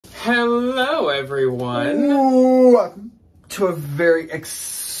Hello, everyone. Welcome to a very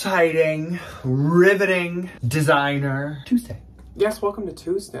exciting, riveting designer Tuesday. Yes, welcome to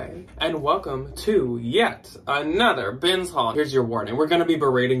Tuesday, and welcome to yet another Bins haul. Here's your warning. We're going to be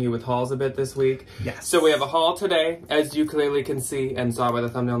berating you with hauls a bit this week. Yes. So we have a haul today, as you clearly can see and saw by the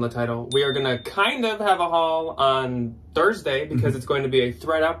thumbnail and the title. We are going to kind of have a haul on Thursday because it's going to be a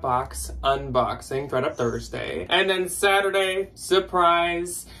ThredUp box unboxing, ThredUp Thursday. And then Saturday,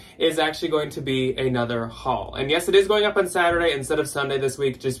 surprise, is actually going to be another haul. And yes, it is going up on Saturday instead of Sunday this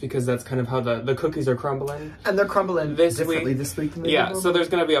week, just because that's kind of how the cookies are crumbling. And they're crumbling differently this week than they Yeah, did so there's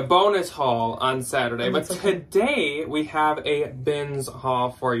going to be a bonus haul on Saturday. Oh, but today, we have a Bins haul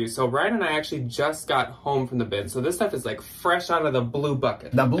for you. So Ryan and I actually just got home from the bins. So this stuff is like fresh out of the blue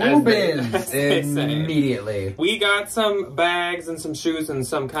bucket. The blue bins, immediately. We got some bags and some shoes and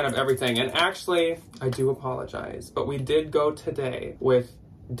some kind of everything. And actually, I do apologize, but we did go today with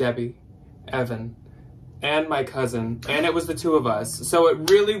Debbie, Evan, and my cousin, and it was the two of us. So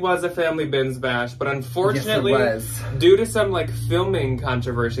it really was a family bins bash, but unfortunately, due to some like filming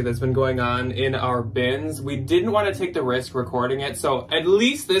controversy that's been going on in our bins, we didn't want to take the risk recording it. So at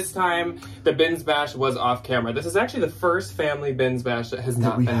least this time, the bins bash was off camera. This is actually the first family bins bash that has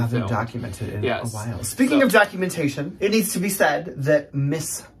not been filmed. We haven't documented in a while. Speaking of documentation, it needs to be said that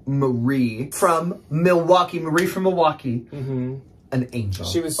Miss Marie from Milwaukee, an angel.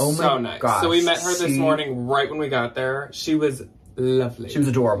 She was so nice. Gosh. So we met her this morning right when we got there. She was lovely. She was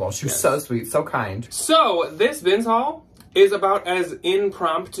adorable. She was so sweet, so kind. So this Bins haul is about as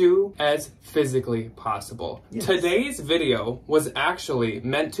impromptu as physically possible. Yes. Today's video was actually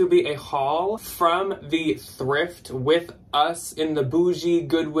meant to be a haul from the Thrift with us in the bougie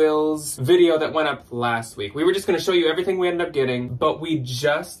Goodwill's video that went up last week. We were just going to show you everything we ended up getting, but we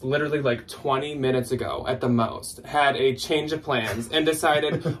just literally like 20 minutes ago at the most had a change of plans and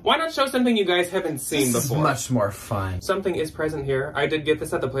decided why not show something you guys haven't seen before. Is much more fun. Something is present here. I did get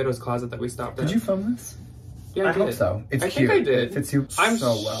this at the Plato's Closet that we stopped at. Did you film this? Yeah, I hope so. It's cute. I think I did. It fits you I'm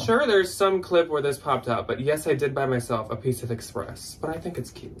so well. Sure there's some clip where this popped up, but yes, I did buy myself a piece of Express, but I think it's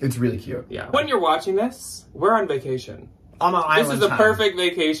cute. It's really cute. Yeah. When you're watching this, we're on vacation. On an island. This is a perfect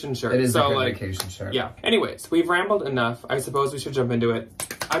vacation shirt. It is a good vacation shirt. Yeah. Anyways, we've rambled enough. I suppose we should jump into it.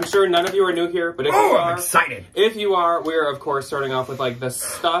 I'm sure none of you are new here, but if you are, I'm excited. If you are, we're of course starting off with like the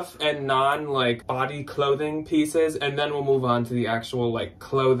stuff and non body clothing pieces, and then we'll move on to the actual like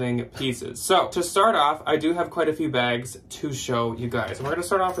clothing pieces. So to start off, I do have quite a few bags to show you guys. And we're gonna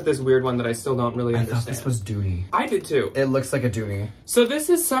start off with this weird one that I still don't really understand. I thought this was Dooney. I did too. It looks like a Dooney. So this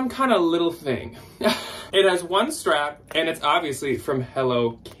is some kind of little thing. It has one strap, and it's obviously from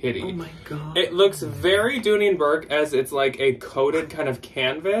Hello Kitty. Oh my god. It looks very Dooney and Burke, as it's like a coated kind of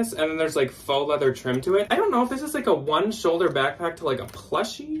canvas, and then there's like faux leather trim to it. I don't know if this is like a one-shoulder backpack to like a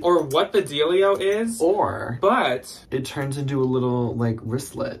plushie, or what the dealio is. But it turns into a little like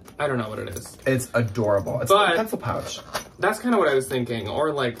wristlet. I don't know what it is. It's adorable. It's like a pencil pouch. That's kind of what I was thinking.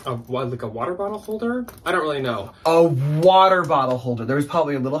 Or like a water bottle holder? I don't really know. A water bottle holder. There was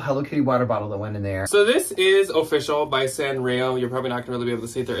probably a little Hello Kitty water bottle that went in there. So this is official by Sanrio. You're probably not going to really be able to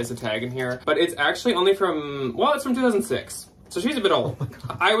see if there is a tag in here. But it's actually only from, well, it's from 2006. So she's a bit old.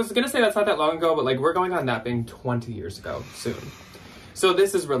 Oh I was going to say that's not that long ago, but like we're going on that being 20 years ago soon. So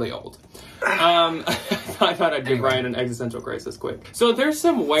this is really old. I thought I'd give Ryan an existential crisis quick. So there's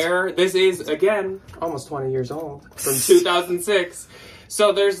some wear. This is, again, almost 20 years old, from 2006.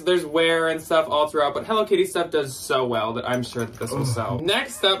 So there's wear and stuff all throughout, but Hello Kitty stuff does so well that I'm sure that this will sell.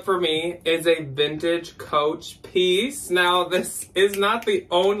 Next up for me is a vintage Coach piece. Now, this is not the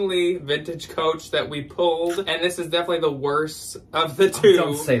only vintage Coach that we pulled, and this is definitely the worst of the two.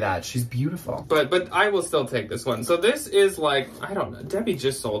 Don't say that. She's beautiful. But I will still take this one. So this is like, I don't know. Debbie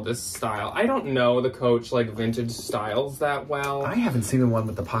just sold this style. I don't know the Coach like vintage styles that well. I haven't seen the one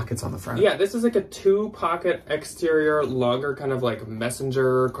with the pockets on the front. Yeah, this is like a 2-pocket exterior, longer kind of like messenger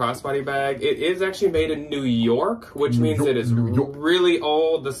crossbody bag. It is actually made in New York, which means it is really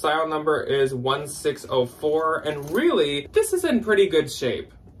old. The style number is 1604, and really, this is in pretty good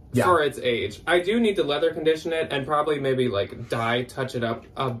shape. For its age. I do need to leather condition it and probably maybe like touch it up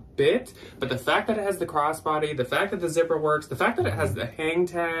a bit, but the fact that it has the crossbody, the fact that the zipper works, the fact that it has the hang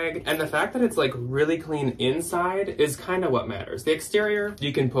tag, and the fact that it's like really clean inside is kind of what matters. The exterior,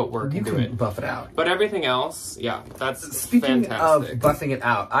 you can put work into it. Buff it out. But everything else, yeah, that's Speaking fantastic. of buffing it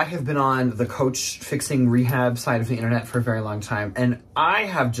out, I have been on the Coach fixing rehab side of the internet for a very long time, and I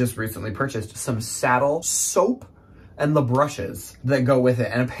have just recently purchased some saddle soap and the brushes that go with it.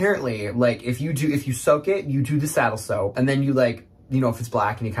 And apparently, like, if you soak it, you do the saddle soap, and then you like you know, if it's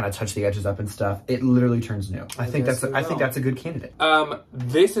black and you kind of touch the edges up and stuff, it literally turns new. I think that's a good candidate.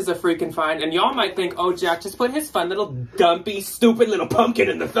 This is a freaking find, and y'all might think, oh, Jack, just put his fun little dumpy, stupid little pumpkin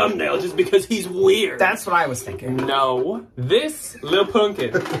in the thumbnail just because he's weird. That's what I was thinking. No, this little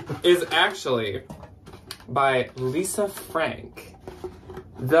pumpkin is actually by Lisa Frank.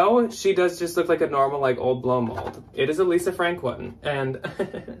 Though she does just look like a normal, like, old blow mold, it is a Lisa Frank one, and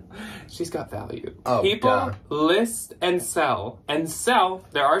she's got value. Oh, people list and sell,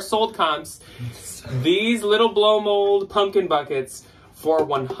 there are sold comps, these little blow mold pumpkin buckets for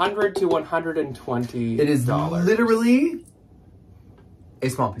 $100 to $120. It is literally a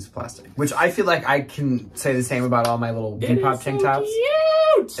small piece of plastic, which I feel like I can say the same about all my little Depop tank tops.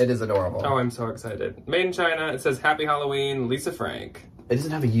 Cute! It is adorable. Oh, I'm so excited. Made in China. It says Happy Halloween, Lisa Frank. It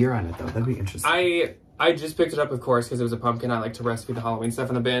doesn't have a year on it, though. That'd be interesting. I just picked it up, of course, because it was a pumpkin. I like to recipe the Halloween stuff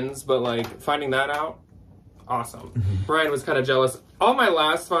in the bins, but, like, finding that out, awesome. Ryan was kind of jealous. All my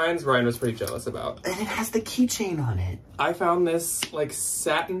last finds, Ryan was pretty jealous about. And it has the keychain on it. I found this, like,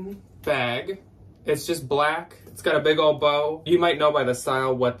 satin bag. It's just black. It's got a big old bow. You might know by the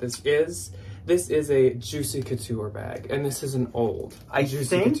style what this is. This is a Juicy Couture bag, and this is an old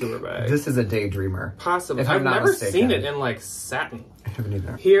Juicy Couture bag. This is a Daydreamer. Possibly. I've never seen it in, like, satin. I haven't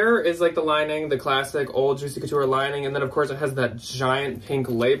either. Here is, like, the lining, the classic old Juicy Couture lining, and then, of course, it has that giant pink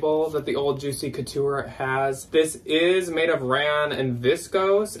label that the old Juicy Couture has. This is made of rayon and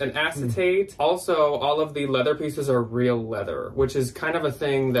viscose and acetate. Also, all of the leather pieces are real leather, which is kind of a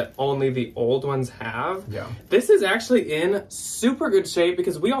thing that only the old ones have. Yeah. This is actually in super good shape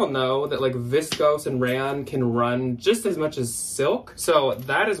because we all know that, like, viscose and rayon can run just as much as silk. So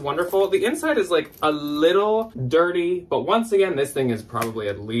that is wonderful. The inside is, like, a little dirty, but once again, this thing is probably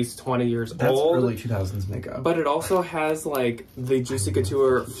at least 20 years old. That's early 2000s makeup. But it also has, like, the Juicy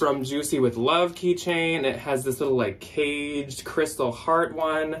Couture From Juicy with Love keychain. It has this little, like, caged crystal heart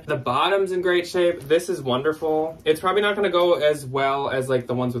one. The bottom's in great shape. This is wonderful. It's probably not going to go as well as, like,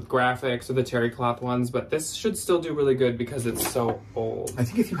 the ones with graphics or the terry cloth ones, but this should still do really good because it's so old. I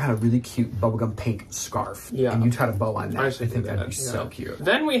think if you had a really cute bubblegum pink scarf and you tied a bow on that, I think that'd be so cute.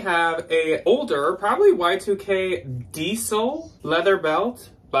 Then we have a older, probably Y2K Diesel leather belt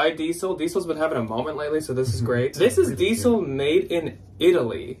by Diesel. Diesel's been having a moment lately, so this is great. This is Diesel made in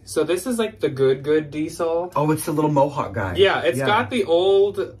Italy. So this is like the good Diesel. Oh, it's the little mohawk guy. Yeah, it's got the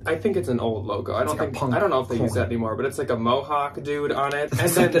old, I think it's an old logo. I don't know if they use that anymore, but it's like a mohawk dude on it. And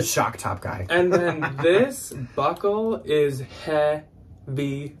it's then like the shock top guy. And then this buckle is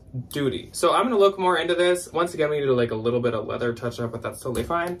heavy duty. So I'm gonna look more into this. Once again, we need to do like a little bit of leather touch up, but that's totally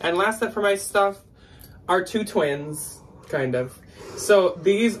fine. And last up for my stuff are two twins, kind of. So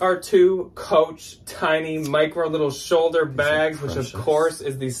these are two Coach tiny micro little shoulder bags, which of course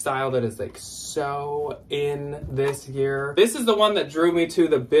is the style that is like so in this year. This is the one that drew me to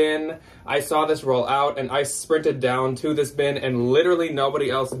the bin. I saw this roll out and I sprinted down to this bin and literally nobody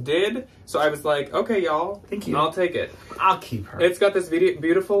else did. So I was like, okay, y'all, thank you. I'll take it. I'll keep her. It's got this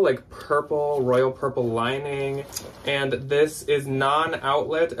beautiful like purple, royal purple lining. And this is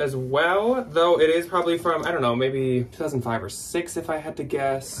non-outlet as well, though it is probably from, I don't know, maybe 2005 or 6 if I had to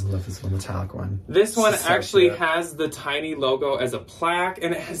guess. I love this little metallic one. This one actually has the tiny logo as a plaque,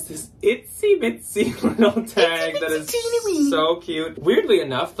 and it has this itsy bitsy little tag that is so cute. Weirdly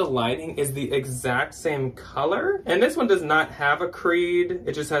enough, the lining is the exact same color, and this one does not have a creed.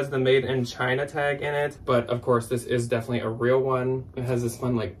 It just has the made in China tag in it, but of course this is definitely a real one. It has this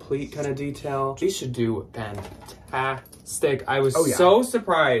fun like pleat kind of detail. These should do fantastic. I was so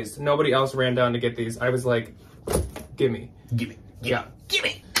surprised nobody else ran down to get these. I was like, gimme. Yeah.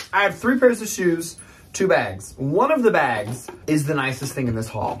 Gimme. I have 3 pairs of shoes, 2 bags. One of the bags is the nicest thing in this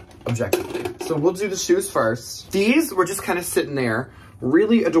haul, objectively. So we'll do the shoes first. These were just kind of sitting there.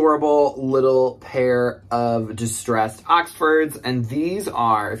 Really adorable little pair of distressed Oxfords. And these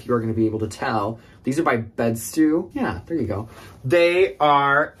are, if you're going to be able to tell, these are by Bed Stew. Yeah, there you go. They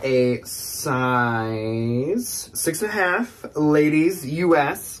are a size 6.5, ladies,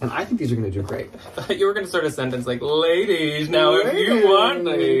 US. And I think these are going to do great. You were going to start a sentence like, ladies, now if you want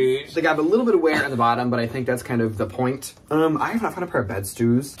these. They got a little bit of wear at the bottom, but I think that's kind of the point. I have not found a pair of Bed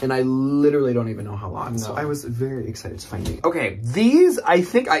Stews, and I literally don't even know how long. No. So I was very excited to find these. Okay, these, I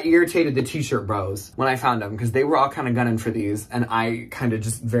think I irritated the t-shirt bros when I found them, because they were all kind of gunning for these, and I kind of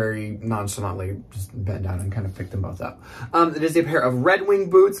just very nonchalantly just bent down and kind of picked them both up. It is a pair of Red Wing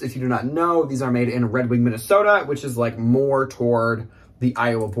boots. If you do not know, these are made in Red Wing, Minnesota, which is like more toward the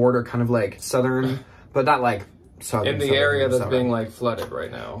Iowa border, kind of like southern, but not like southern. In the area that's being like flooded right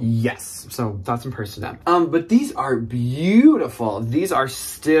now. Yes, so thoughts and prayers to them. But these are beautiful. These are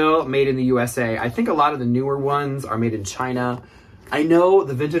still made in the USA. I think a lot of the newer ones are made in China. I know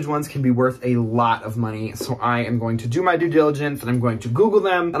the vintage ones can be worth a lot of money, so I am going to do my due diligence and I'm going to Google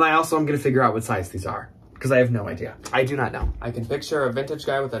them, and I also am going to figure out what size these are. Because I have no idea. I do not know. I can picture a vintage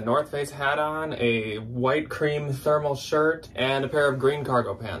guy with a North Face hat on, a white cream thermal shirt, and a pair of green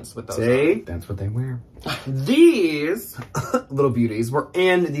cargo pants with those on. That's what they wear. These little beauties were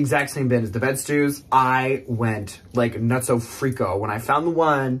in the exact same bin as the bed stews. I went like nutso-freako when I found the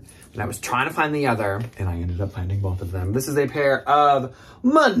one and I was trying to find the other, and I ended up finding both of them. This is a pair of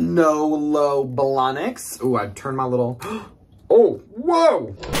Manolo Blahniks. Ooh, I turned my little... Oh,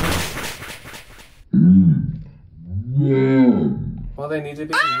 whoa! Well, they need to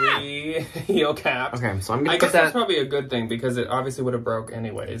be heel capped. Okay, so I'm gonna I guess that's probably a good thing because it obviously would have broke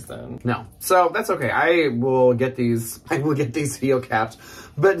anyways then. No, so that's okay. I will get these heel capped.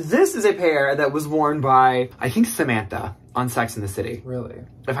 But this is a pair that was worn by, I think, Samantha on Sex and the City. Really?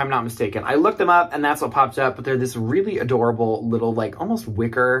 If I'm not mistaken. I looked them up and that's what popped up, but they're this really adorable little, like, almost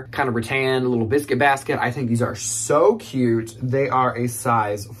wicker kind of rattan little biscuit basket. I think these are so cute. They are a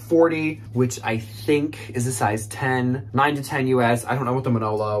size 40, which I think is a size 10, 9 to 10 US. I don't know what the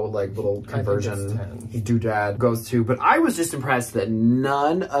Manolo, like, little conversion doodad goes to, but I was just impressed that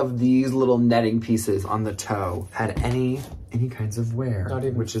none of these little netting pieces on the toe had any kinds of wear,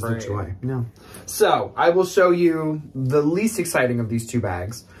 which is the joy. No. So I will show you the least exciting of these two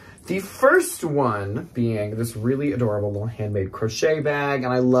bags. The first one being this really adorable little handmade crochet bag,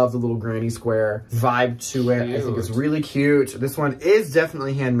 and I love the little granny square vibe to it. I think it's really cute. This one is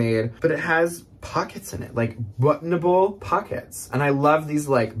definitely handmade, but it has pockets in it, like buttonable pockets. And I love these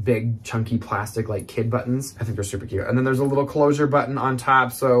like big chunky plastic like kid buttons. I think they're super cute. And then there's a little closure button on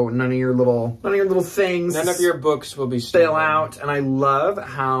top, so none of your little things, none of your books will be spill out. And I love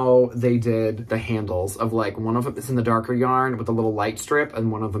how they did the handles of like one of them is in the darker yarn with a little light strip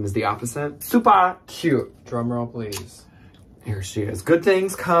and one of them is the opposite. Super cute. Drum roll, please. Here she is. Good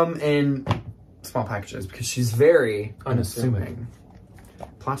things come in small packages because she's very unassuming.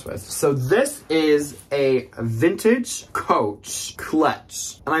 Plot twist. So this is a vintage Coach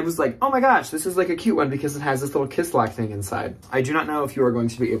clutch. And I was like, oh my gosh, this is like a cute one because it has this little kiss lock thing inside. I do not know if you are going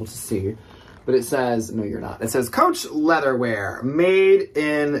to be able to see, but it says, no, you're not. It says Coach Leatherwear, made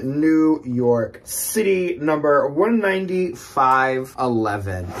in New York City, number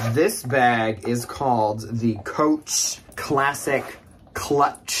 19511. This bag is called the Coach Classic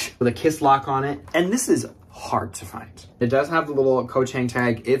Clutch with a kiss lock on it. And this is hard to find. It does have the little Coach hang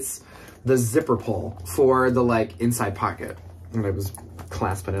tag. It's the zipper pull for the like inside pocket. And I was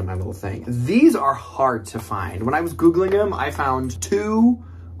clasping it in my little thing. These are hard to find. When I was Googling them, I found two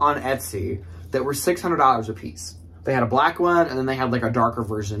on Etsy that were $600 a piece. They had a black one and then they had like a darker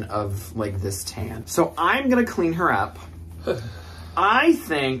version of like this tan. So I'm gonna clean her up. I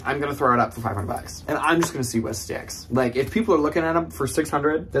think I'm gonna throw it up for 500 bucks. And I'm just gonna see what sticks. Like if people are looking at them for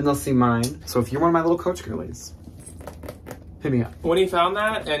 600, then they'll see mine. So if you're one of my little Coach girlies, hit me up. When he found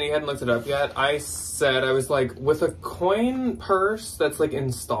that and he hadn't looked it up yet, I was like, with a coin purse that's like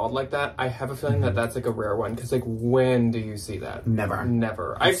installed like that, I have a feeling that that's like a rare one. Cause like, when do you see that? Never.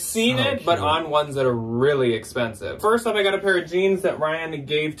 Never. I've seen it, but on ones that are really expensive. First up, I got a pair of jeans that Ryan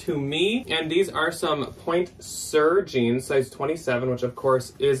gave to me. And these are some Point Sur jeans, size 27, which of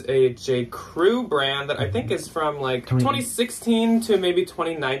course is a J. Crew brand that I think is from like 2016 to maybe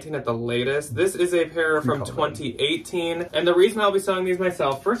 2019 at the latest. This is a pair from 2018. And the reason I'll be selling these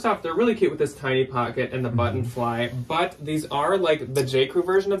myself, first off, they're really cute with this tiny pocket and the button fly, but these are like the J. Crew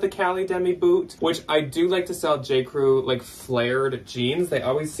version of the Cali Demi boot, which I do like to sell J. Crew like flared jeans. They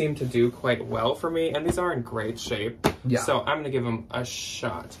always seem to do quite well for me, and these are in great shape. Yeah. So I'm gonna give them a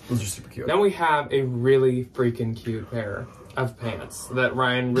shot. Those are super cute. Then we have a really freaking cute pair of pants that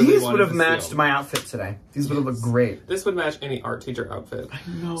Ryan really wanted to These would have matched my outfit today. These would have looked great. This would match any art teacher outfit. I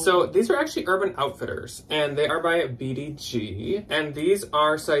know. So these are actually Urban Outfitters, and they are by BDG, and these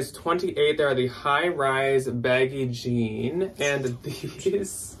are size 28. They are the high-rise baggy jean, and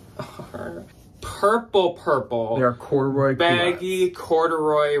these are purple. They are corduroy baggy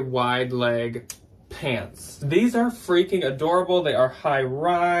corduroy wide leg pants. These are freaking adorable. They are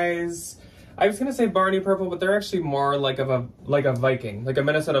high-rise. I was gonna say Barney purple, but they're actually more like a Viking, like a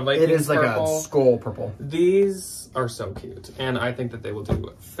Minnesota Viking. It is like purple. a skull purple. These are so cute, and I think that they will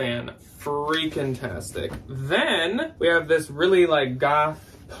do fan-freaking-tastic. Then we have this really like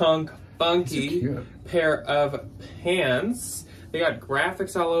goth punk funky pair of pants. They got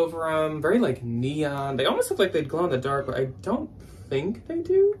graphics all over them, very like neon. They almost look like they'd glow in the dark, but I don't think they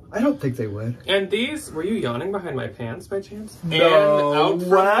do. I don't think they would. And these, were you yawning behind my pants by chance? No. And out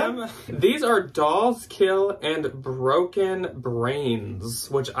from them, these are Dolls Kill and Broken Brains,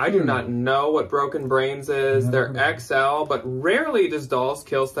 which I do not know what Broken Brains is. They're XL, but rarely does Dolls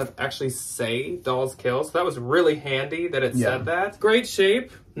Kill stuff actually say Dolls Kill. So that was really handy that it said that. Great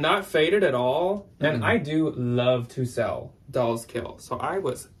shape, not faded at all. And I do love to sell Dolls Kill. So I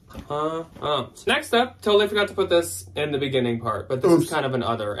was Next up, totally forgot to put this in the beginning part, but this is kind of an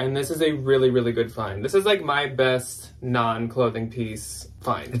other, and this is a really, really good find. This is like my best non-clothing piece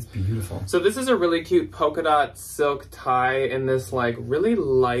find. It's beautiful. So this is a really cute polka dot silk tie in this like really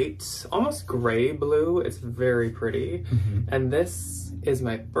light, almost gray blue. It's very pretty. And this is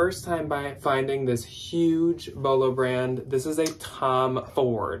my first time finding this huge Bolo brand. This is a Tom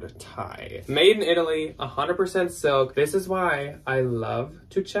Ford tie. Made in Italy, 100% silk. This is why I love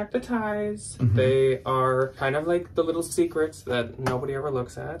to check the ties. They are kind of like the little secrets that nobody ever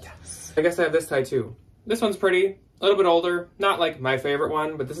looks at. Yes. I guess I have this tie too. This one's pretty, a little bit older. Not like my favorite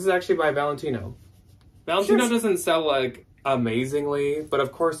one, but this is actually by Valentino. Valentino doesn't sell like amazingly, but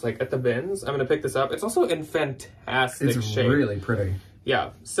of course, like at the bins, I'm gonna pick this up. It's also in fantastic shape. It's really pretty.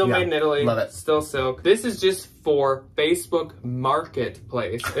 Yeah, still made in Italy. Love it. Still silk. This is just for Facebook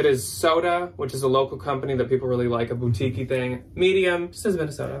Marketplace. It is Soda, which is a local company that people really like, a boutique-y thing. Medium, just as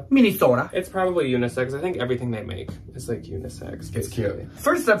Minnesota. Mini soda. It's probably unisex. I think everything they make is like unisex. It's cute.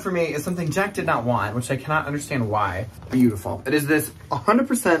 First up for me is something Jack did not want, which I cannot understand why. Beautiful. It is this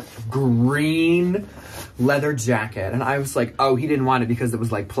 100% green leather jacket, and I was like, oh, he didn't want it because it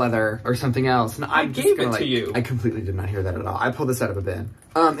was like pleather or something else. And I gave it to you. I completely did not hear that at all. I pulled this out of a bin.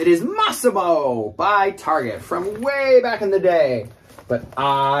 It is Massimo by Target from way back in the day, but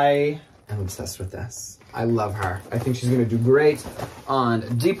I am obsessed with this. I love her. I think she's gonna do great on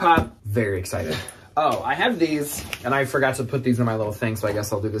Depop. Very excited. Oh, I have these, and I forgot to put these in my little thing, so I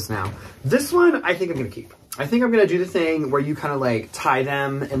guess I'll do this now. This one, I think I'm gonna keep. I think I'm gonna do the thing where you kind of like tie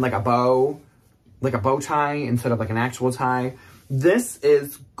them in like a bow tie instead of like an actual tie. This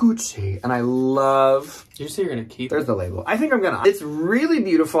is Gucci, and I love... Did you say you're gonna keep There's the label. I think I'm gonna. It's really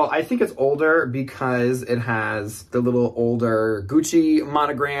beautiful. I think it's older because it has the little older Gucci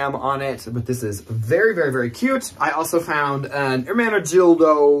monogram on it, but this is very, very, very cute. I also found an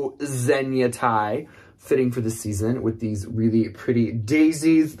Ermenegildo Zegna tie fitting for the season with these really pretty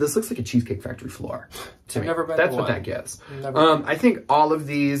daisies. This looks like a Cheesecake Factory floor to me. Never been That's to what one. that gives. Never. I think all of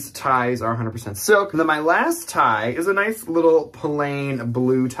these ties are 100% silk. And then my last tie is a nice little plain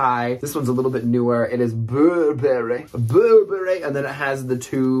blue tie. This one's a little bit newer. It is Burberry. Burberry. And then it has the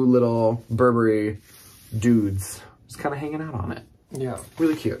two little Burberry dudes just kind of hanging out on it. Yeah.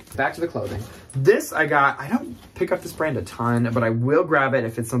 Really cute. Back to the clothing. This I got, I don't pick up this brand a ton, but I will grab it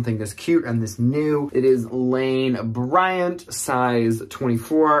if it's something this cute and this new. It is Lane Bryant, size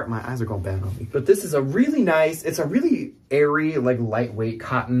 24. My eyes are going bad on me. But this is a really nice, it's a really airy, like lightweight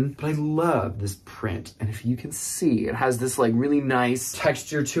cotton, but I love this print. And if you can see, it has this like really nice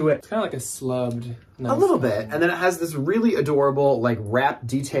texture to it. It's kind of like a slubbed. A little bit. And then it has this really adorable like wrap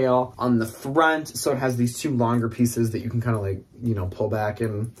detail on the front. So it has these two longer pieces that you can kind of like, you know, pull back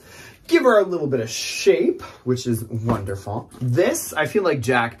and give her a little bit of shape, which is wonderful. This, I feel like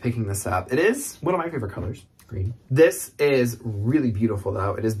Jack picking this up. It is one of my favorite colors. Green. This is really beautiful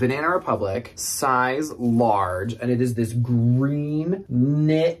though. It is Banana Republic, size large, and it is this green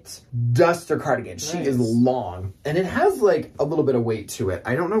knit duster cardigan. Nice. She is long, and it has like a little bit of weight to it.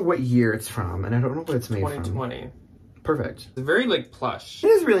 I don't know what year it's from, and I don't know what it's made from. 2020. Perfect. It's very like plush. It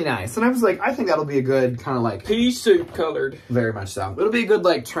is really nice, and I was like, I think that'll be a good kind of like pea soup colored. Very much so. It'll be a good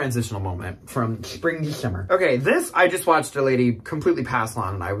like transitional moment from spring to summer. Okay, this I just watched a lady completely pass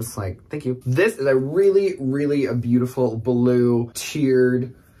on, and I was like, thank you. This is a really, really a beautiful blue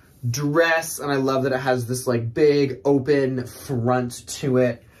tiered dress, and I love that it has this like big open front to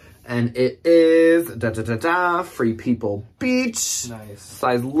it. And it is Free People Beach. Nice.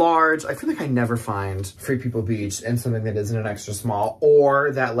 Size large. I feel like I never find Free People Beach in something that isn't an extra small,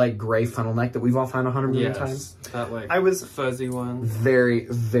 or that like gray funnel neck that we've all found 100 million times. That like I was fuzzy one. Very,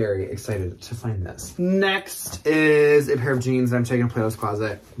 very excited to find this. Next is a pair of jeans I'm taking to Plato's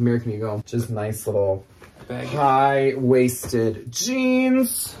Closet. American Eagle. Just nice little high-waisted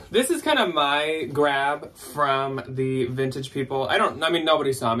jeans. This is kind of my grab from the Vintage People. I mean,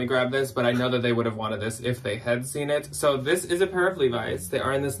 nobody saw me grab this, but I know that they would have wanted this if they had seen it. So this is a pair of Levi's. They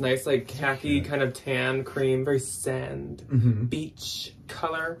are in this nice, like, khaki kind of tan cream, very sand, beach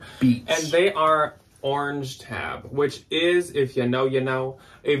color. Beach. And they are orange tab, which is, if you know, you know,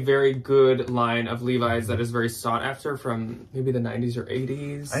 a very good line of Levi's that is very sought after from maybe the 90s or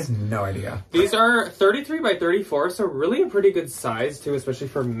 80s. I have no idea. These are 33 by 34, so really a pretty good size too, especially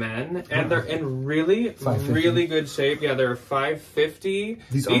for men. And they're in really, really good shape. Yeah, they're 550.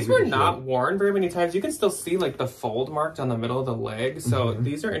 These were not worn very many times. You can still see like the fold marked on the middle of the leg. So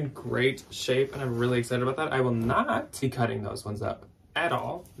these are in great shape and I'm really excited about that. I will not be cutting those ones up at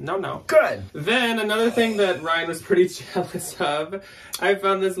all. No, no. Good. Then another thing that Ryan was pretty jealous of, I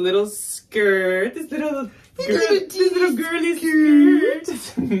found this little skirt, this little girly skirt,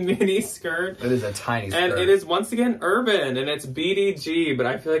 this mini skirt. It is a tiny skirt. And it is once again urban and it's BDG, but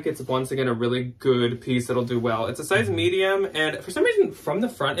I feel like it's once again a really good piece that'll do well. It's a size medium and for some reason from the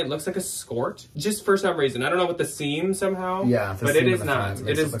front it looks like a skirt. Just for some reason. I don't know with the seam somehow. Yeah, but it is not.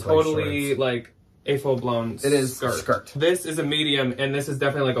 It is totally like a full-blown skirt. This is a medium, and this is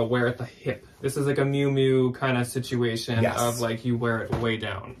definitely like a wear at the hip. This is like a Miu Miu kind of situation of like you wear it way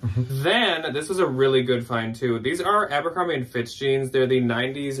down. Then, this was a really good find too. These are Abercrombie & Fitch jeans. They're the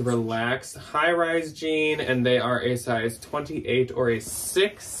 90s relaxed high-rise jean, and they are a size 28 or a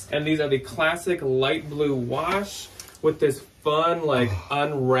 6. And these are the classic light blue wash with this fun, like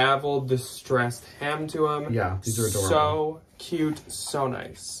unraveled, distressed hem to them. Yeah, these are adorable. So cute, so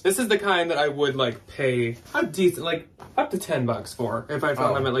nice. This is the kind that I would like pay a decent, like up to $10 for if I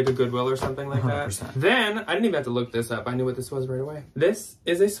found them at like a Goodwill or something like 100%. That. Then I didn't even have to look this up. I knew what this was right away. This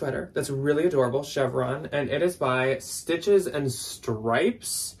is a sweater that's really adorable, chevron, and it is by Stitches and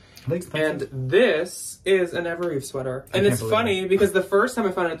Stripes. And this is an Evereve sweater. And it's funny because the first time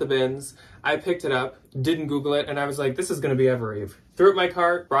I found it at the bins, I picked it up, didn't Google it, and I was like, this is going to be Evereve. Threw it in my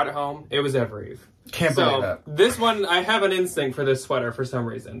cart, brought it home. It was Evereve. Can't believe that. This one, I have an instinct for this sweater for some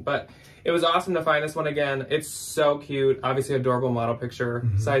reason, but it was awesome to find this one again. It's so cute. Obviously, adorable model picture,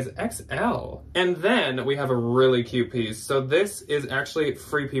 size XL. And then we have a really cute piece. So this is actually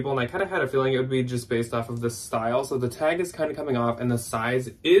Free People, and I kind of had a feeling it would be just based off of the style. So the tag is kind of coming off, and the size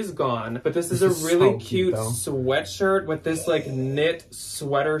is gone. But this is a really cute sweatshirt with this like knit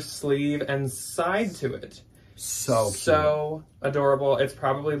sweater sleeve and side to it. So cute. So adorable. It's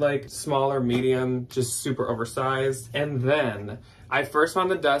probably like smaller, medium, just super oversized. And then I first found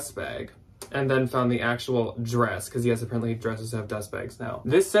the dust bag and then found the actual dress because yes, apparently dresses have dust bags now.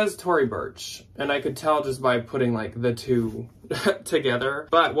 This says Tory Burch and I could tell just by putting like the two together.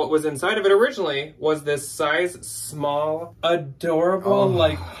 But what was inside of it originally was this size small, adorable,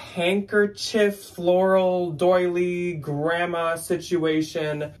 like handkerchief, floral, doily, grandma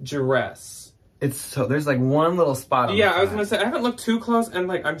situation dress. It's so, there's like one little spot on I was gonna say, I haven't looked too close and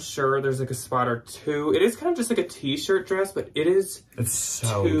like, I'm sure there's like a spot or two. It is kind of just like a t-shirt dress, but it's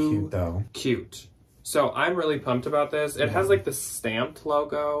so cute though. Cute. So I'm really pumped about this. It has like the stamped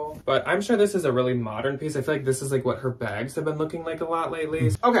logo, but I'm sure this is a really modern piece. I feel like this is like what her bags have been looking like a lot lately.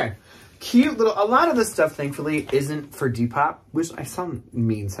 Okay. Cute little, a lot of this stuff thankfully isn't for Depop, which I sound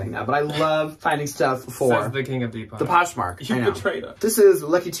mean saying that, but I love finding stuff for Says the king of Depop. The Poshmark. You betrayed us. This is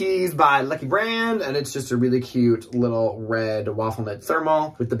Lucky Tees by Lucky Brand, and it's just a really cute little red waffle knit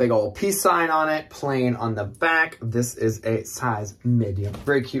thermal with the big old peace sign on it, plain on the back. This is a size medium.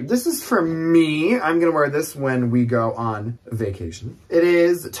 Very cute. This is for me. I'm gonna wear this when we go on vacation. It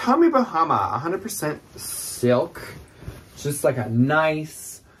is Tommy Bahama, 100% silk. Just like a nice,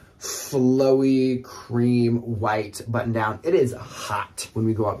 flowy cream white button down. It is hot when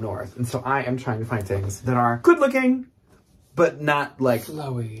we go up north. And so I am trying to find things that are good looking, but not like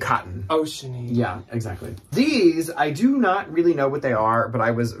flowy, cotton. Oceany. Yeah, exactly. These, I do not really know what they are, but I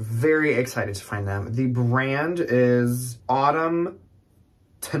was very excited to find them. The brand is Autumn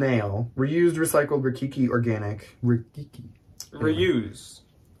Tenale. Reused, recycled, Rikiki organic. Rikiki. Reuse.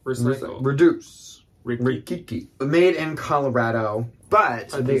 Recycle. Reduce. Rikiki. Made in Colorado. But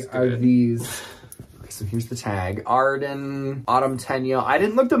they are these, okay, so here's the tag, Arden Autumn Tenniel. I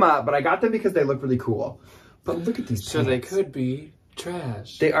didn't look them up, but I got them because they look really cool. But look at these So pants. They could be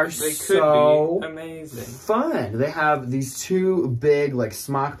trash. They are so could be amazing. Fun. They have these two big like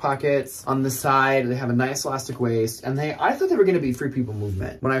smock pockets on the side. They have a nice elastic waist. And I thought they were going to be Free People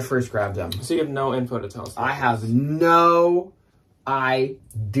movement when I first grabbed them. So you have no info to tell us. I have no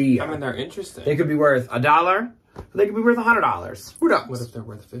idea. I mean, they're interesting. They could be worth $1. They could be worth $100. Who knows? What if they're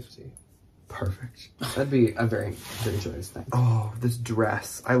worth 50? Perfect. That'd be a very, very joyous thing. Oh, this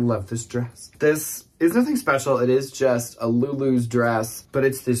dress. I love this dress. This is nothing special. It is just a Lulu's dress, but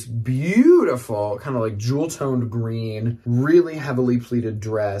it's this beautiful kind of like jewel-toned green, really heavily pleated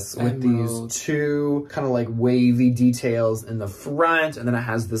dress with these two kind of like wavy details in the front, and then it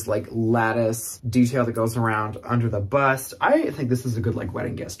has this like lattice detail that goes around under the bust. I think this is a good like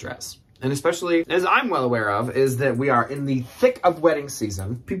wedding guest dress. And especially, as I'm well aware of, is that we are in the thick of wedding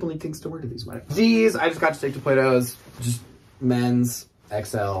season. People need things to wear to these weddings. These, I just got to take to Plato's. Just men's,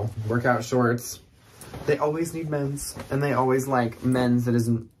 XL, workout shorts. They always need men's, and they always like men's that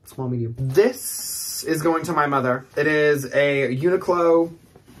isn't small, medium. This is going to my mother. It is a Uniqlo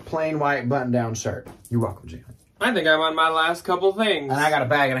plain white button-down shirt. You're welcome, Janet. I think I'm on my last couple things. And I got a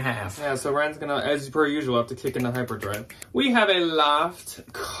bag and a half. Yeah, so Ryan's gonna, as per usual, have to kick into hyperdrive. We have a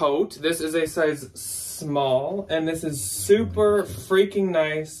loft coat. This is a size small, and this is super freaking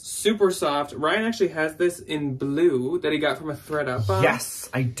nice, super soft. Ryan actually has this in blue that he got from a thread up. Yes,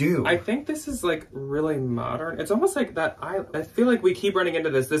 I do. I think this is like really modern. It's almost like that. I feel like we keep running into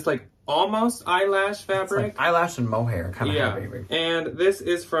this like almost eyelash fabric. It's like eyelash and mohair kind of fabric. And this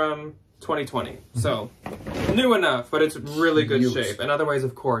is from 2020, so new enough, but it's really good shape. And otherwise,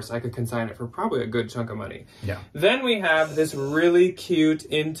 of course, I could consign it for probably a good chunk of money. Yeah. Then we have this really cute,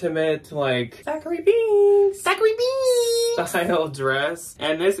 intimate, like Zachary Beans style dress,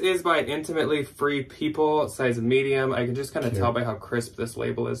 and this is by Intimately Free People, size medium. I can just kind of tell by how crisp this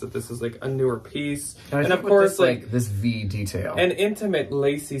label is that this is like a newer piece. And of course, like this V detail. And intimate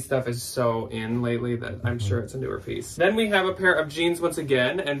lacy stuff is so in lately that I'm sure it's a newer piece. Then we have a pair of jeans once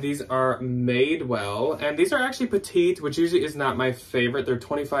again, and these are made well, and these are actually petite, which usually is not my favorite. They're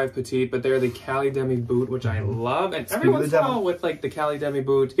 25 petite, but they're the Cali Demi boot, which I love. And every once in a while with like the Cali Demi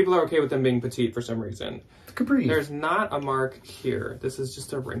boot, people are okay with them being petite for some reason. Capri. There's not a mark here. This is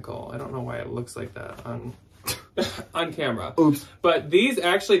just a wrinkle. I don't know why it looks like that on on camera. Oops. But these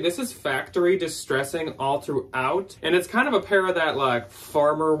actually, this is factory distressing all throughout, and it's kind of a pair of that like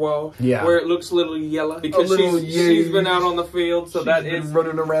farmer woe, where it looks a little yellow because she's been out on the field, so that is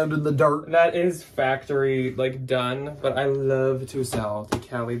running around in the dirt. That is factory like done, but I love to sell the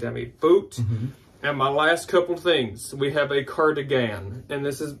Cali Demi boot. And my last couple things, we have a cardigan, and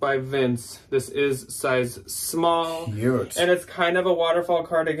this is by Vince. This is size small. Cute. And it's kind of a waterfall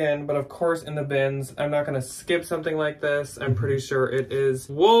cardigan, but of course in the bins, I'm not gonna skip something like this. I'm pretty sure it is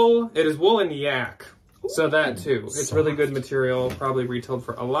wool. It is wool and yak. So that too. It's really good material, probably retailed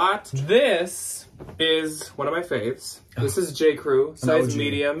for a lot. This is one of my faves. This is J. Crew, size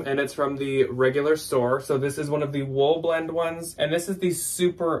medium, and it's from the regular store. So this is one of the wool blend ones, and this is the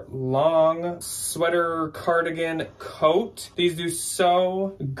super long sweater cardigan coat. These do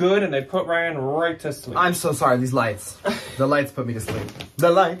so good, and they put Ryan right to sleep. I'm so sorry, these lights. The lights put me to sleep.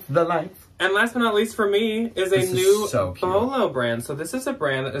 The lights. And last but not least for me is a new Bolo brand. So this is a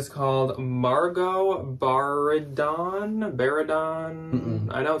brand that is called Margot Baradon.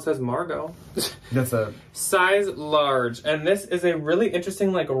 I know it says Margot. That's a size large. And this is a really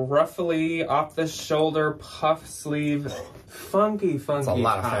interesting, like ruffly, off the shoulder, puff sleeve, funky. That's a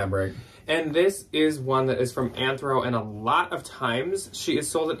lot of fabric. And this is one that is from Anthro, and a lot of times she is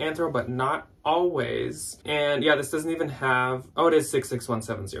sold at Anthro, but not always. And yeah, this doesn't even have, oh, it is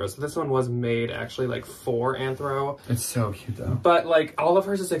 66170. So this one was made actually like for Anthro. It's so cute though. But like all of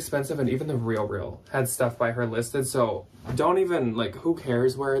hers is expensive, and even the Real had stuff by her listed. So don't even like, who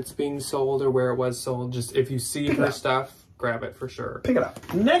cares where it's being sold or where it was sold? Just if you see her stuff, grab it for sure. Pick it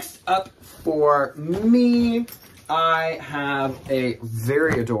up. Next up for me, I have a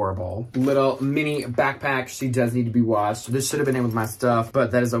very adorable little mini backpack. She does need to be washed. This should have been in with my stuff,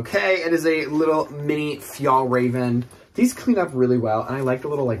 but that is okay. It is a little mini Fjallraven. These clean up really well, and I like the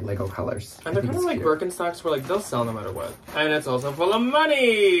little like Lego colors. And they're kind of like Birkenstocks where like they'll sell no matter what. And it's also full of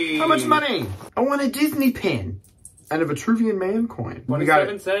money. How much money? I want a Disney pin. And a Vitruvian Man coin.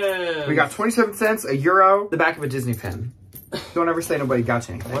 27 cents. We got 27 cents, a euro, the back of a Disney pin. Don't ever say nobody got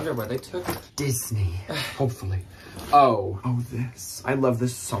you anything. I wonder where they took it. Disney, hopefully. Oh, this. I love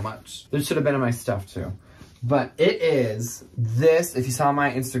this so much. This should have been in my stuff too. But it is this, if you saw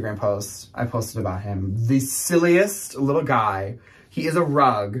my Instagram post, I posted about him. The silliest little guy. He is a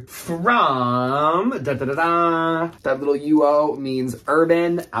rug from, that little UO means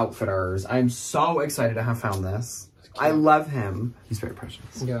Urban Outfitters. I'm so excited to have found this. I love him. He's very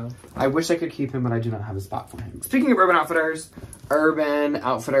precious. Yeah. I wish I could keep him, but I do not have a spot for him. Speaking of Urban Outfitters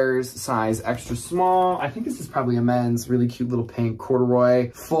size extra small. I think this is probably a men's, really cute little pink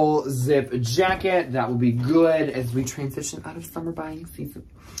corduroy full zip jacket. That will be good as we transition out of summer buying season.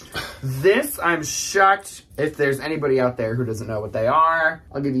 This, I'm shocked if there's anybody out there who doesn't know what they are.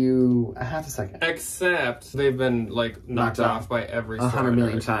 I'll give you a half a second. Except they've been like knocked off by every 100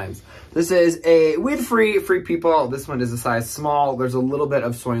 million times. This is a wid-free Free People. This one is a size small. There's a little bit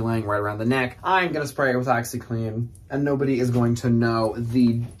of soiling right around the neck. I'm gonna spray it with OxyClean, and nobody is going to know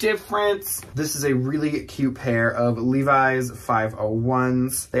the difference. This is a really cute pair of Levi's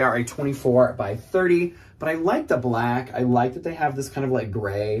 501s. They are a 24 by 30. But I like the black. I like that they have this kind of like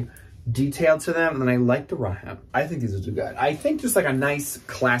gray detail to them, and then I like the raw hem. I think these will do good. I think just like a nice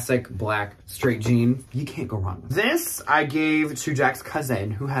classic black straight jean, you can't go wrong with. This I gave to Jack's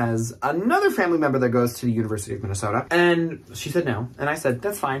cousin, who has another family member that goes to the University of Minnesota, and she said no, and I said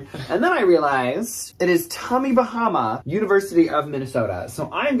that's fine. And then I realized it is Tommy Bahama, University of Minnesota.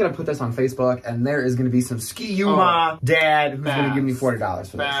 So I'm gonna put this on Facebook, and there is gonna be some ski-yuma dad who's gonna give me $40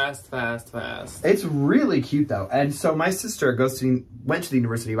 for this. Fast. It's really cute though. And so my sister went to the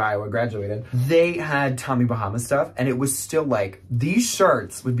University of Iowa, graduated. They had Tommy Bahama stuff, and it was still like, these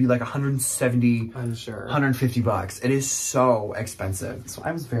shirts would be like 170, I'm sure, 150 bucks. It is so expensive. So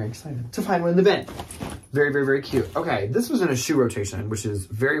I was very excited to find one in the bin. Very, very, very cute. Okay, this was in a shoe rotation, which is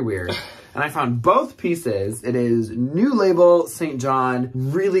very weird. And I found both pieces. It is New Label St. John,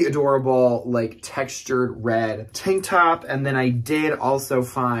 really adorable, like textured red tank top. And then I did also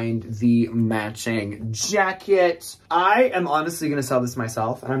find the matching jacket. I am honestly gonna sell this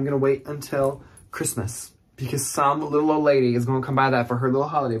myself, and I'm gonna wait until Christmas because some little old lady is gonna come buy that for her little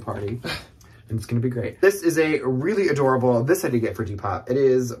holiday party. And it's gonna be great. This is a really adorable, this I did get for Depop. It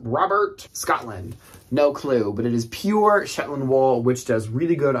is Robert Scotland. No clue, but it is pure Shetland wool, which does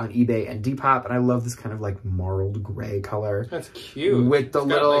really good on eBay and Depop. And I love this kind of like marled gray color. That's cute. With the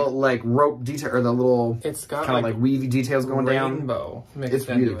little like rope detail, or the little it's got kind of like weavy details going down. Rainbow. It's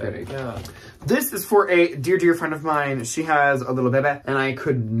really pretty. Yeah. This is for a dear friend of mine. She has a little baby, and I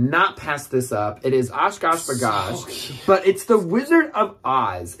could not pass this up. It is Oshkosh Bagosh, but it's the Wizard of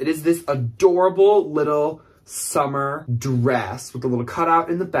Oz. It is this adorable little summer dress with a little cutout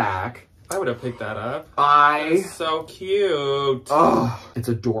in the back. I would have picked that up. That's so cute. Oh, it's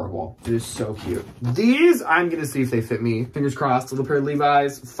adorable. It is so cute. These, I'm gonna see if they fit me. Fingers crossed. Little pair of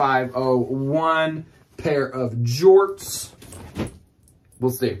Levi's, 501. Pair of jorts.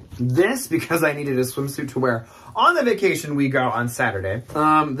 We'll see. This, because I needed a swimsuit to wear on the vacation we go on Saturday.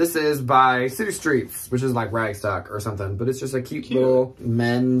 This is by City Streets, which is like Ragstock or something, but it's just a cute little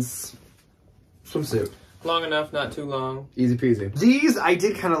men's swimsuit. Long enough, not too long. Easy peasy. These, I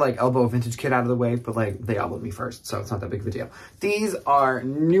did kind of like elbow a vintage kid out of the way, but like they elbowed me first, so it's not that big of a deal. These are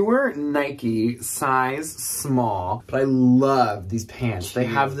newer Nike, size small, but I love these pants. Cute.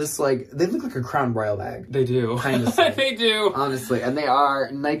 They have this like, they look like a Crown Royal bag. They do. Kind of. They do. Honestly, and they are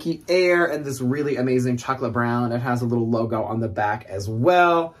Nike Air and this really amazing chocolate brown. It has a little logo on the back as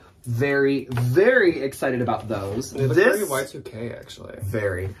well. Very, very excited about those. They look very Y2K actually.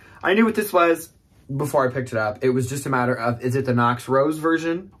 Very. I knew what this was before I picked it up. It was just a matter of, is it the Knox Rose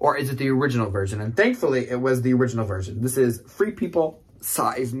version or is it the original version? And thankfully it was the original version. This is Free People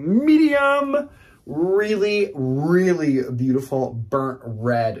size medium. Really, really beautiful burnt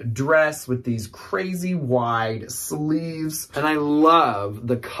red dress with these crazy wide sleeves. And I love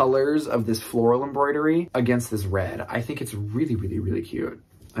the colors of this floral embroidery against this red. I think it's really, really, really cute.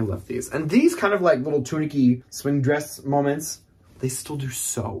 I love these. And these kind of like little tunicky swing dress moments, they still do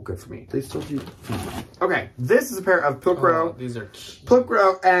so good for me. They still do. Okay, this is a pair of Pilcrow. Oh, these are cute.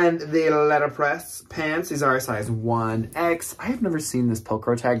 Pilcrow and the letterpress pants. These are a size 1X. I have never seen this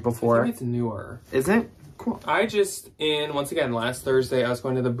Pilcrow tag before. I think it's newer. Is it? Cool. I just, once again, last Thursday, I was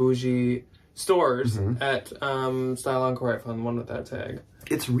going to the bougie stores at Style Encore. I found one with that tag.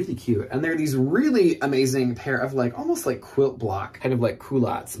 It's really cute. And they're these really amazing pair of like, almost like quilt block, kind of like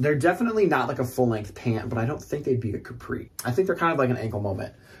culottes. They're definitely not like a full length pant, but I don't think they'd be a capri. I think they're kind of like an ankle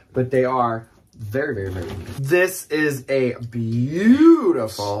moment, but they are very, very, very neat. This is a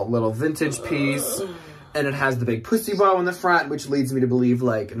beautiful little vintage piece. And it has the big pussy bow in the front, which leads me to believe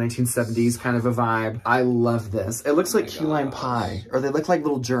like 1970s kind of a vibe. I love this. It looks like key lime pie, or they look like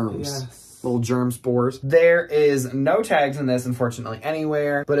little germs. Yes. Little germ spores. There is no tags in this, unfortunately,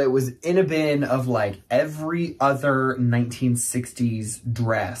 anywhere, but it was in a bin of like every other 1960s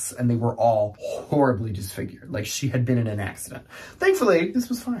dress, and they were all horribly disfigured. Like she had been in an accident. Thankfully, this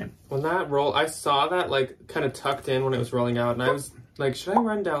was fine. When that I saw that like kind of tucked in when it was rolling out, and I was like, should I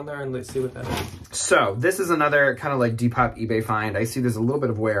run down there and let's see what that is? So this is another kind of like Depop eBay find. I see there's a little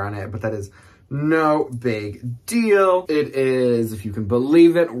bit of wear on it, but that is no big deal. It is, if you can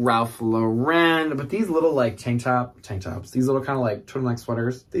believe it, Ralph Lauren. But these little like tank tops, these little kind of like turtleneck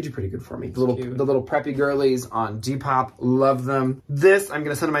sweaters, they do pretty good for me. The little preppy girlies on Depop, love them. This I'm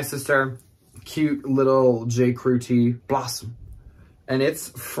gonna send to my sister. Cute little J. Crew tee, Blossom. And it's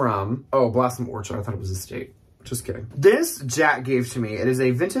from, Blossom Orchard. I thought it was Estate. Just kidding. This Jack gave to me. It is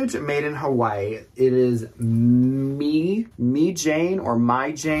a vintage made in Hawaii. It is Me Jane or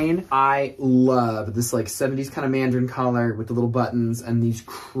My Jane. I love this like 70s kind of mandarin color with the little buttons and these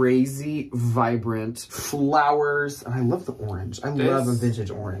crazy vibrant flowers. And I love the orange. I love a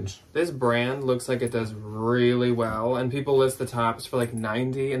vintage orange. This brand looks like it does really well, and people list the tops for like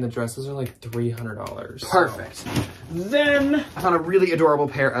 $90 and the dresses are like $300. Perfect. So. Then I found a really adorable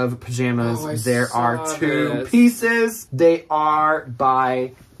pair of pajamas. Oh, there are 2 pieces. They are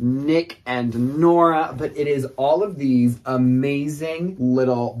by Nick and Nora, but it is all of these amazing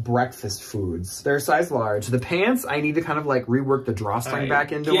little breakfast foods. They're size large. The pants, I need to kind of like rework the drawstring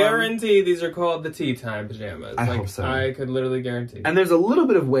back into them. Guarantee these are called the tea time pajamas. I hope so. I could literally guarantee. And there's a little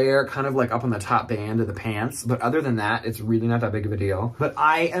bit of wear kind of like up on the top band of the pants, but other than that, it's really not that big of a deal. But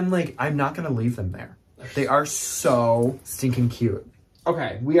I am like, I'm not gonna leave them there. They are so stinking cute.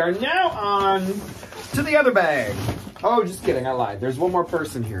 Okay, we are now on to the other bag. Oh, just kidding, I lied. There's one more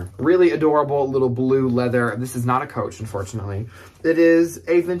person here. Really adorable little blue leather. This is not a Coach, unfortunately. It is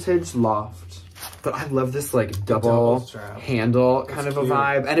a vintage loft. But I love this like double handle kind of a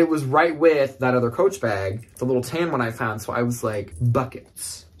vibe. And it was right with that other Coach bag, the little tan one I found. So I was like,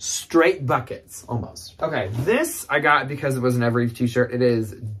 buckets. Straight buckets, almost. Okay, this I got because it was an Evereve t-shirt. It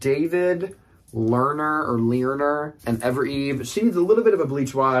is David Lerner and Evereve. She needs a little bit of a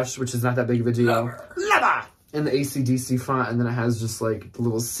bleach wash, which is not that big of a deal. Lava! In the AC/DC font, and then it has just like the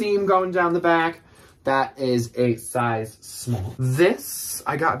little seam going down the back. That is a size small. This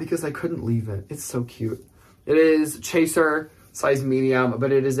I got because I couldn't leave it. It's so cute. It is Chaser, size medium,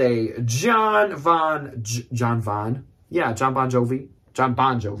 but it is a John Bon Jovi, not John Bon Jovi. John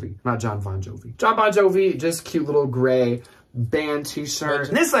Bon Jovi, just cute little gray band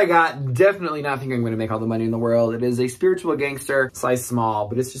t-shirt. This I got, definitely not thinking I'm going to make all the money in the world. It is a Spiritual Gangster, size small,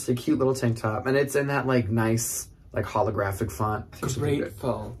 but it's just a cute little tank top. And it's in that like nice, like holographic font.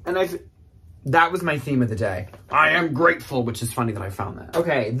 Grateful. And that was my theme of the day. I am grateful, which is funny that I found that.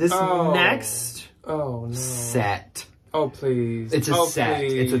 Okay, this next set. Oh, please. It's a set.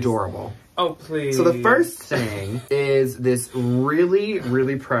 Please. It's adorable. Oh, please. So the first thing is this really,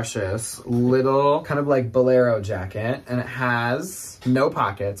 really precious little kind of like bolero jacket. And it has no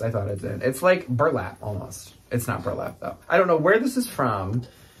pockets. I thought it did. It's like burlap almost. It's not burlap though. I don't know where this is from.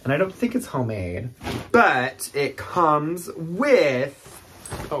 And I don't think it's homemade. But it comes with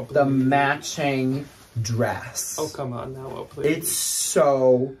the matching dress. Oh, come on now, oh, please. It's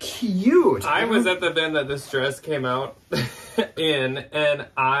so cute. I was at the bin that this dress came out in, and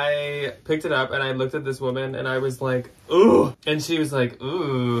I picked it up, and I looked at this woman, and I was like, ooh. And she was like,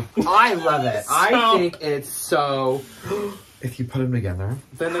 ooh. I love it. I think it's so... If you put them together,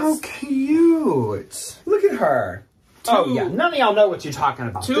 then how cute. Look at her. Oh, yeah. None of y'all know what you're talking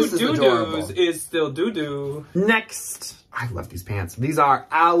about. Two doo-doos is still doo-doo. Next. I love these pants. These are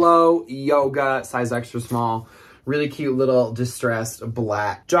Aloe Yoga, size extra small. Really cute little distressed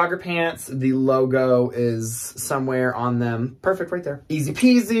black jogger pants. The logo is somewhere on them. Perfect right there. Easy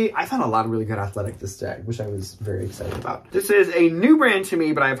peasy. I found a lot of really good athletic this day, which I was very excited about. This is a new brand to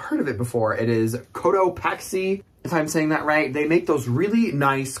me, but I've heard of it before. It is Cotopaxi. If I'm saying that right, they make those really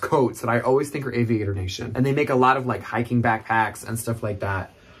nice coats that I always think are Aviator Nation. And they make a lot of like hiking backpacks and stuff like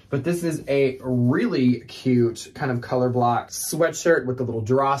that. But this is a really cute kind of color block sweatshirt with the little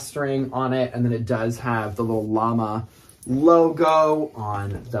drawstring on it. And then it does have the little llama logo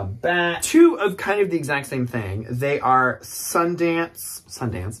on the back. Two of kind of the exact same thing. They are Saturday,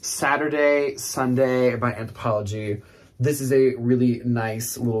 Sunday by Anthropologie. This is a really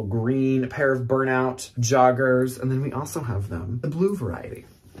nice little green pair of burnout joggers. And then we also have them, the blue variety,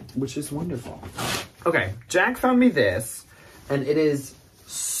 which is wonderful. Okay, Jack found me this, and it is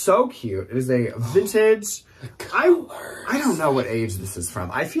so cute. It is a vintage, I don't know what age this is from.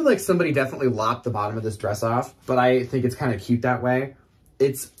 I feel like somebody definitely lopped the bottom of this dress off, but I think it's kind of cute that way.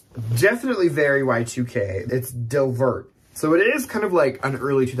 It's definitely very Y2K. It's Dilvert. So it is kind of like an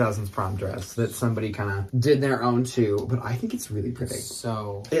early 2000s prom dress that somebody kind of did their own too, but I think it's really pretty.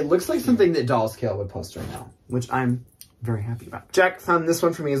 So it looks like something that Doll Scale would post right now, which I'm very happy about. Jack found this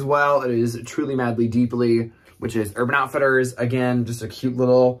one for me as well. It is Truly Madly Deeply, which is Urban Outfitters. Again, just a cute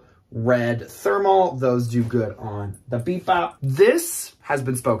little red thermal. Those do good on the beep bop. This has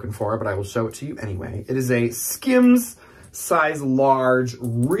been spoken for, but I will show it to you anyway. It is a Skims size large,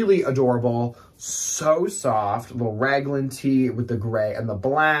 really adorable, so soft, little raglan tee with the gray and the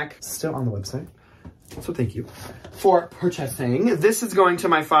black. Still on the website. So thank you for purchasing. This is going to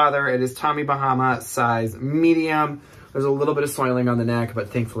my father. It is Tommy Bahama size medium. There's a little bit of soiling on the neck, but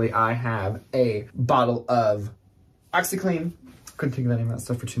thankfully I have a bottle of OxyClean. Couldn't think of any of that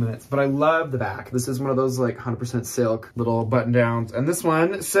stuff for 2 minutes, but I love the back. This is one of those like 100% silk little button downs. And this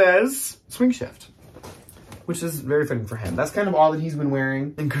one says Swing Shift. which is very fitting for him. That's kind of all that he's been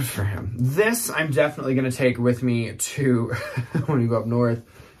wearing, and good for him. This I'm definitely gonna take with me to when we go up north.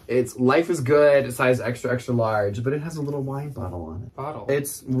 It's Life is Good, size extra, extra large, but it has a little wine bottle on it. Bottle?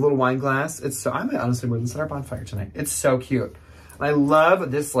 It's a little wine glass. It's so, I might honestly wear this at our bonfire tonight. It's so cute. And I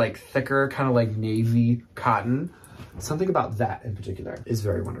love this like thicker, kind of like navy cotton. Something about that in particular is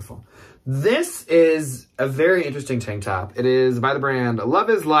very wonderful. This is a very interesting tank top. It is by the brand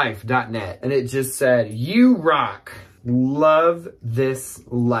loveislife.net. And it just said, "You rock. Love this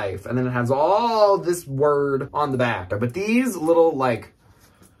life." And then it has all this word on the back. But these little like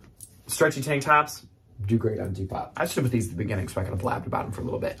stretchy tank tops do great on Depop. I should have put these at the beginning so I could have blabbed about them for a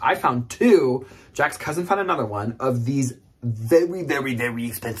little bit. I found two. Jack's cousin found another one of these very, very, very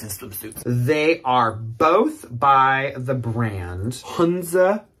expensive swimsuits. They are both by the brand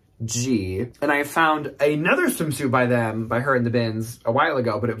Hunza G. And I found another swimsuit by them, by her in the bins a while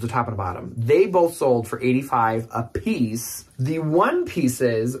ago, but it was a top and a bottom. They both sold for $85 a piece. The one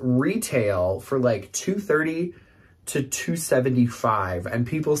pieces retail for like $230 to $275, and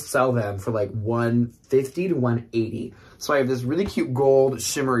people sell them for like $150 to $180. So I have this really cute gold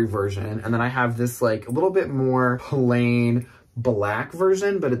shimmery version, and then I have this like a little bit more plain black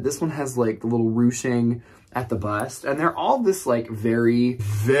version, but this one has like the little ruching at the bust, and they're all this like very,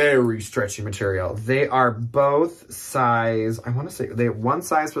 very stretchy material. They are both size, I want to say, they have one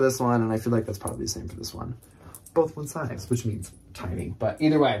size for this one, and I feel like that's probably the same for this one. Both one size, which means tiny, but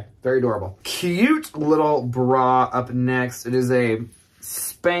either way, very adorable. Cute little bra up next. It is a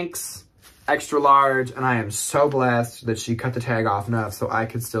Spanx extra large, and I am so blessed that she cut the tag off enough so I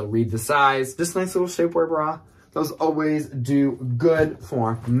could still read the size. Just a nice little shapewear bra. Those always do good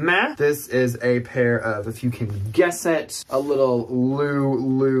for me. This is a pair of, if you can guess it, a little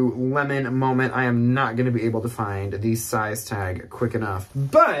Lululemon moment. I am not going to be able to find the size tag quick enough,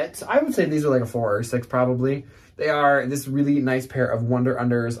 but I would say these are like a 4 or 6 probably. They are this really nice pair of Wonder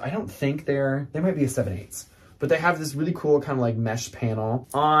Unders. I don't think they might be a 7/8. But they have this really cool kind of like mesh panel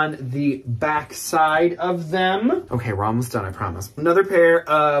on the back side of them. Okay, we're almost done, I promise. Another pair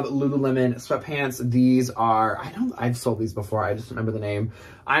of Lululemon sweatpants. These are, I've sold these before, I just remember the name.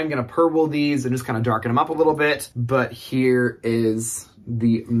 I'm gonna purple these and just kind of darken them up a little bit. But here is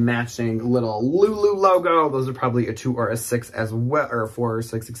the matching little Lulu logo. Those are probably a 2 or a 6 as well, or a 4 or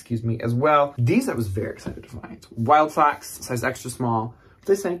 6, excuse me, as well. These I was very excited to find. Wild Fox, size extra small.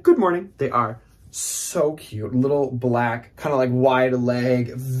 They say, good morning. They are so cute. Little black, kind of like wide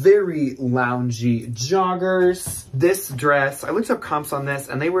leg, very loungy joggers. This dress, I looked up comps on this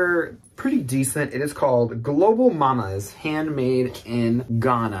and they were pretty decent. It is called Global Mamas, handmade in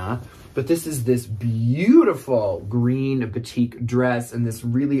Ghana. But this is this beautiful green batik dress in this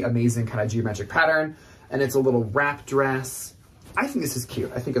really amazing kind of geometric pattern. And it's a little wrap dress. I think this is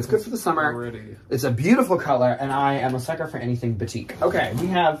cute. I think it's good for the summer. Already. It's a beautiful color, and I am a sucker for anything batik. Okay, we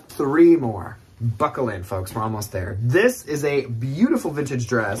have 3 more. Buckle in, folks. We're almost there. This is a beautiful vintage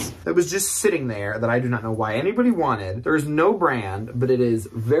dress that was just sitting there that I do not know why anybody wanted. There's no brand, but it is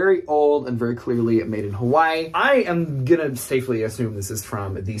very old and very clearly made in Hawaii. I am gonna safely assume this is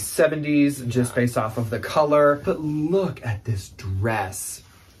from the 70s, just based off of the color. But look at this dress.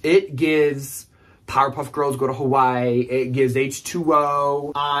 It gives Powerpuff Girls Go to Hawaii. It gives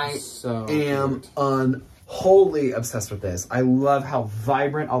H2O. I am wholly obsessed with this. I love how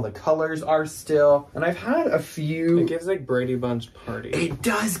vibrant all the colors are still. And I've had a few. It gives like Brady Bunch party. It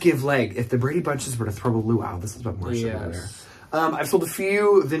does give like, if the Brady Bunches were to throw a luau, this is what Marsha would wear. I've sold a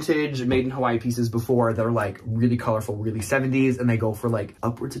few vintage made in Hawaii pieces before that are like really colorful, really 70s, and they go for like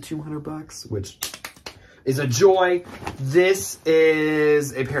upwards of $200, which is a joy. This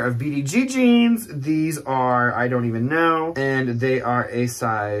is a pair of BDG jeans. These are, I don't even know, and they are a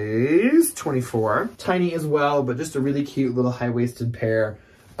size 24. Tiny as well, but just a really cute little high-waisted pair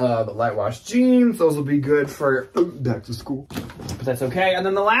of light wash jeans. Those will be good for back to school, but that's okay. And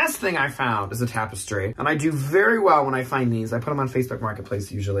then the last thing I found is a tapestry, and I do very well when I find these. I put them on Facebook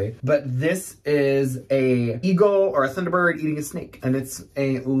Marketplace usually, but this is a eagle or a thunderbird eating a snake, and it's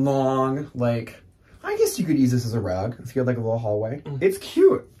a long, like, I guess you could use this as a rug if you had like a little hallway. It's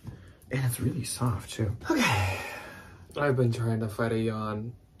cute. And it's really soft too. Okay. I've been trying to fight a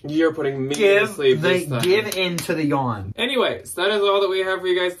yawn. You're putting me to sleep this time. Give in to the yawn. Anyways, that is all that we have for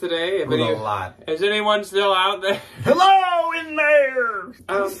you guys today. A lot. Is anyone still out there? Hello in there!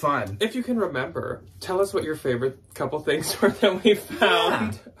 That was fun. If you can remember, tell us what your favorite couple things were that we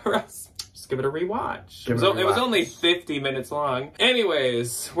found. Or else give it a rewatch. It was only 50 minutes long.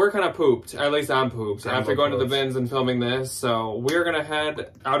 Anyways, we're kind of pooped. At least I'm pooped after going to the bins and filming this. So we're going to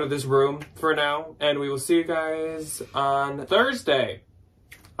head out of this room for now. And we will see you guys on Thursday.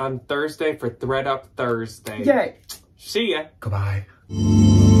 on Thursday for Thread Up Thursday. Yay. See ya. Goodbye.